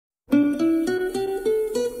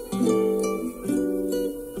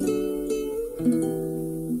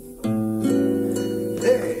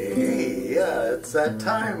It's that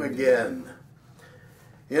time again.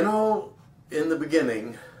 You know, in the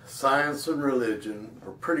beginning, science and religion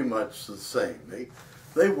were pretty much the same.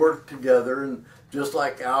 They worked together, and just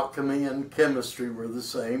like alchemy and chemistry were the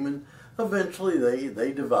same, and eventually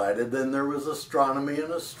they divided. Then there was astronomy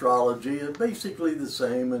and astrology, basically the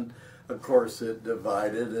same, and of course it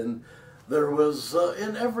divided. And there was,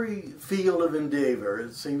 in every field of endeavor,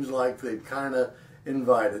 it seems like they kind of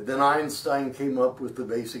invited. Then Einstein came up with the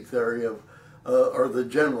basic theory of, or the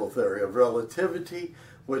general theory of relativity,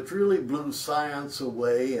 which really blew science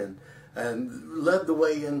away and led the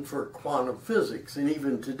way in for quantum physics. And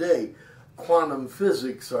even today, quantum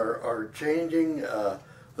physics are changing.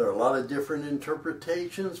 There are a lot of different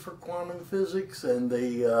interpretations for quantum physics, and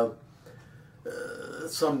they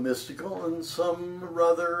some mystical and some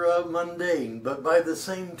rather mundane. But by the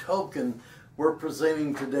same token, we're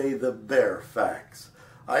presenting today the bare facts.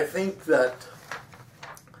 I think that,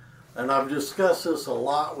 and I've discussed this a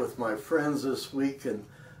lot with my friends this week, and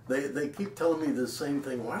they keep telling me the same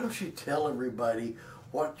thing. Why don't you tell everybody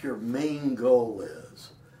what your main goal is?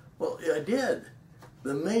 Well, I did.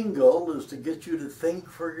 The main goal is to get you to think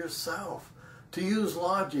for yourself, to use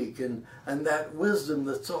logic and that wisdom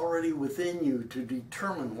that's already within you to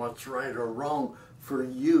determine what's right or wrong for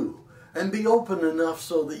you. And be open enough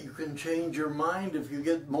so that you can change your mind if you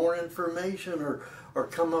get more information or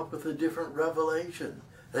come up with a different revelation.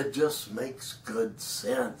 It just makes good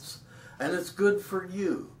sense. And it's good for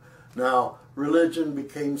you. Now, religion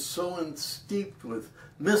became so steeped with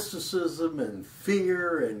mysticism and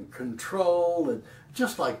fear and control, and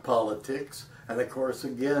just like politics. And of course,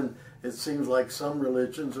 again, it seems like some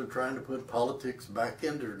religions are trying to put politics back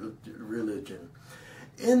into religion.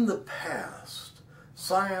 In the past,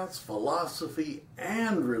 science, philosophy,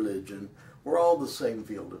 and religion were all the same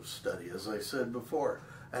field of study, as I said before.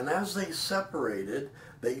 And as they separated,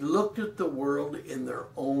 they looked at the world in their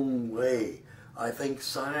own way. I think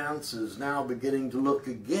science is now beginning to look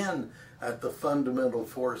again at the fundamental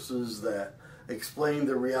forces that explain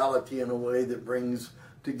the reality in a way that brings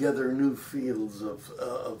together new fields of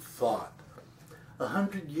thought.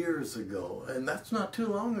 100 years ago, and that's not too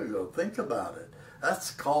long ago, think about it.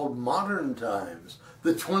 That's called modern times,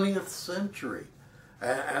 the 20th century.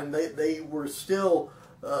 And they were still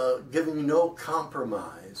giving no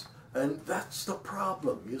compromise. And that's the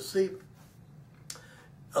problem. You see,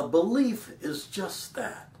 a belief is just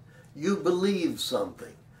that. You believe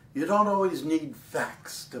something. You don't always need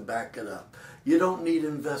facts to back it up. You don't need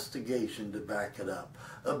investigation to back it up.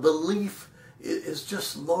 A belief is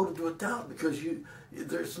just loaded with doubt because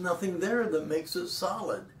there's nothing there that makes it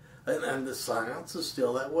solid. And the science is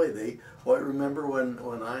still that way. Remember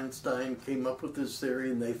when Einstein came up with this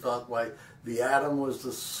theory and they thought, why, the atom was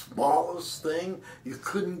the smallest thing? You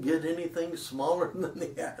couldn't get anything smaller than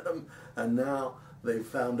the atom. And now they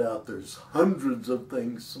found out there's hundreds of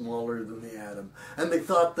things smaller than the atom. And they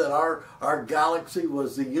thought that our galaxy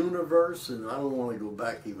was the universe, and I don't want to go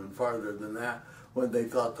back even farther than that, when they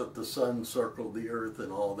thought that the sun circled the earth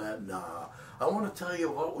and all that. Nah, I want to tell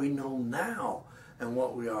you what we know now and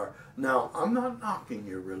what we are. Now, I'm not knocking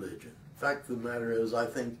your religion. The fact of the matter is, I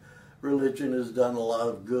think religion has done a lot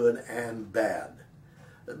of good and bad.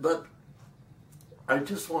 But I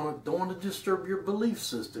just don't want to disturb your belief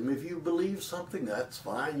system. If you believe something, that's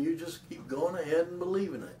fine. You just keep going ahead and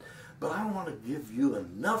believing it. But I want to give you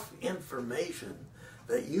enough information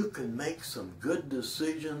that you can make some good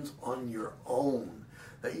decisions on your own,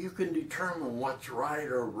 that you can determine what's right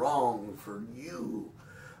or wrong for you.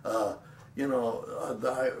 You know,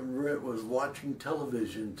 I was watching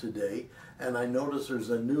television today, and I noticed there's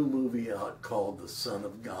a new movie out called The Son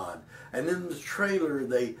of God. And in the trailer,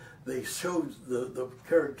 they showed the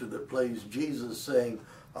character that plays Jesus saying,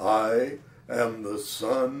 "I am the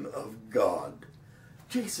Son of God."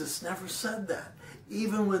 Jesus never said that.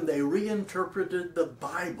 Even when they reinterpreted the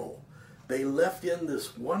Bible, they left in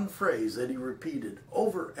this one phrase that he repeated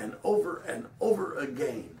over and over and over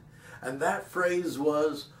again. And that phrase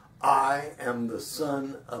was, "I am the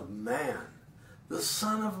Son of Man." The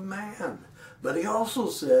Son of Man. But he also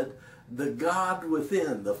said, "The God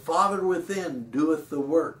within, the Father within, doeth the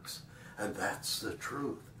works." And that's the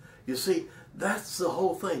truth. You see, that's the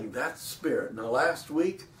whole thing. That's spirit. Now, last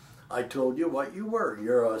week, I told you what you were.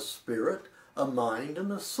 You're a spirit, a mind,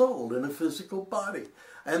 and a soul in a physical body.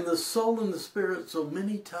 And the soul and the spirit so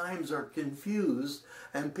many times are confused,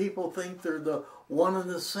 and people think they're the one and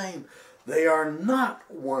the same. They are not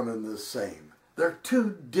one and the same. They're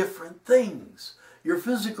two different things. Your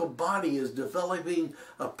physical body is developing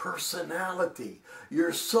a personality.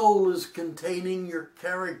 Your soul is containing your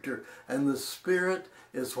character, and the spirit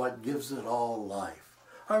is what gives it all life.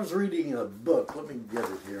 I was reading a book, let me get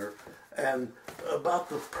it here, and about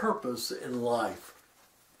the purpose in life.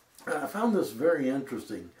 And I found this very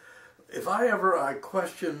interesting. If I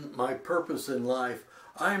question my purpose in life,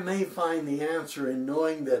 I may find the answer in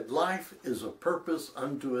knowing that life is a purpose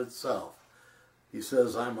unto itself. He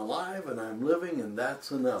says, I'm alive and I'm living and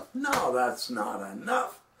that's enough. No, that's not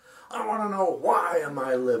enough. I want to know, why am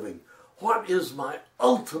I living? What is my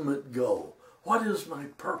ultimate goal? What is my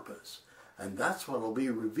purpose? And that's what will be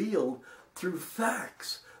revealed through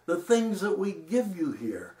facts, the things that we give you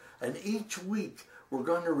here. And each week we're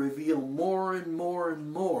going to reveal more and more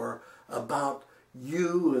and more about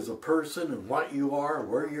you as a person and what you are,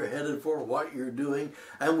 where you're headed for, what you're doing.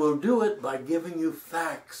 And we'll do it by giving you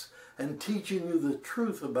facts and teaching you the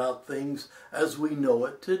truth about things as we know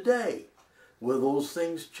it today. Will those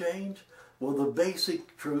things change? Well, the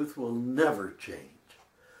basic truth will never change.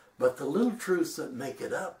 But the little truths that make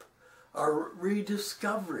it up are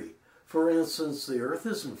rediscovery. For instance, the earth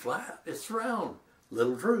isn't flat, it's round.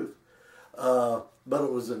 Little truth. But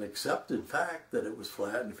it was an accepted fact that it was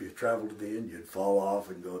flat, and if you traveled to the end, you'd fall off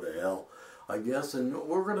and go to hell, I guess. And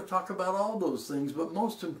we're going to talk about all those things, but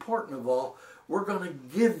most important of all, we're going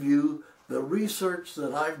to give you the research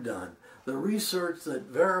that I've done, the research that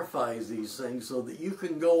verifies these things so that you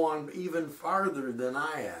can go on even farther than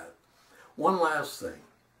I have. One last thing.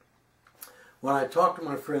 When I talked to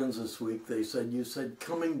my friends this week, they said, you said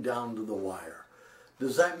coming down to the wire.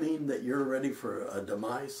 Does that mean that you're ready for a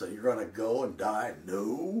demise, that you're going to go and die?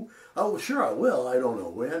 No. Oh, sure I will. I don't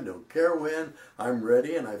know when, don't care when. I'm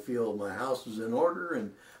ready and I feel my house is in order,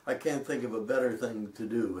 and I can't think of a better thing to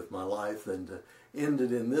do with my life than to end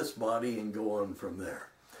it in this body and go on from there.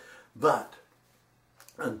 But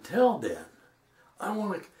until then, I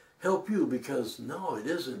want to help you, because no, it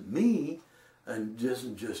isn't me and it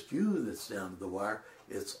isn't just you that's down to the wire.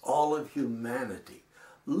 It's all of humanity.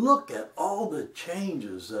 Look at all the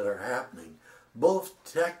changes that are happening, both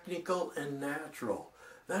technical and natural.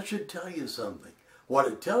 That should tell you something. What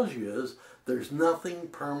it tells you is there's nothing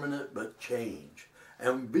permanent but change.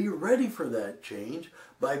 And be ready for that change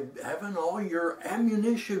by having all your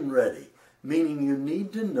ammunition ready, meaning you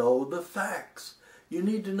need to know the facts. You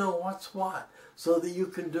need to know what's what, so that you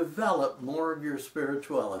can develop more of your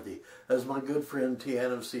spirituality. As my good friend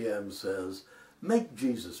Tian of CM says, make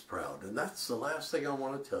Jesus proud. And that's the last thing I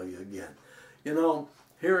want to tell you again. You know,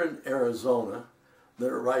 here in Arizona,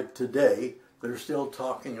 right today, they're still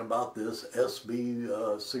talking about this SB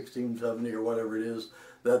 1670 or whatever it is,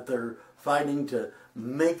 that they're fighting to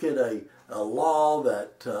make it a law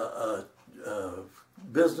that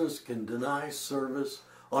business can deny service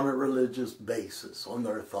on a religious basis, on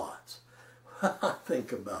their thoughts.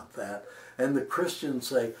 Think about that. And the Christians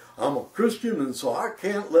say, I'm a Christian and so I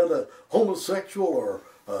can't let a homosexual or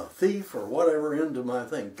a thief or whatever into my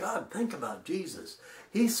thing. God, think about Jesus.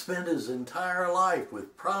 He spent his entire life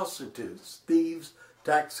with prostitutes, thieves,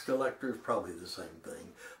 tax collectors, probably the same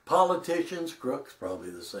thing. Politicians, crooks,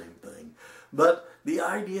 probably the same thing. But the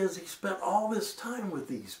idea is he spent all this time with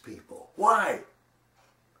these people. Why?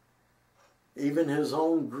 Even his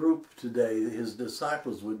own group today, his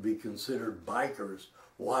disciples, would be considered bikers,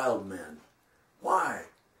 wild men. Why?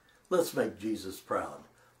 Let's make Jesus proud.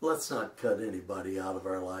 Let's not cut anybody out of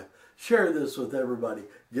our life. Share this with everybody.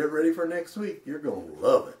 Get ready for next week. You're going to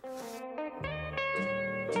love it.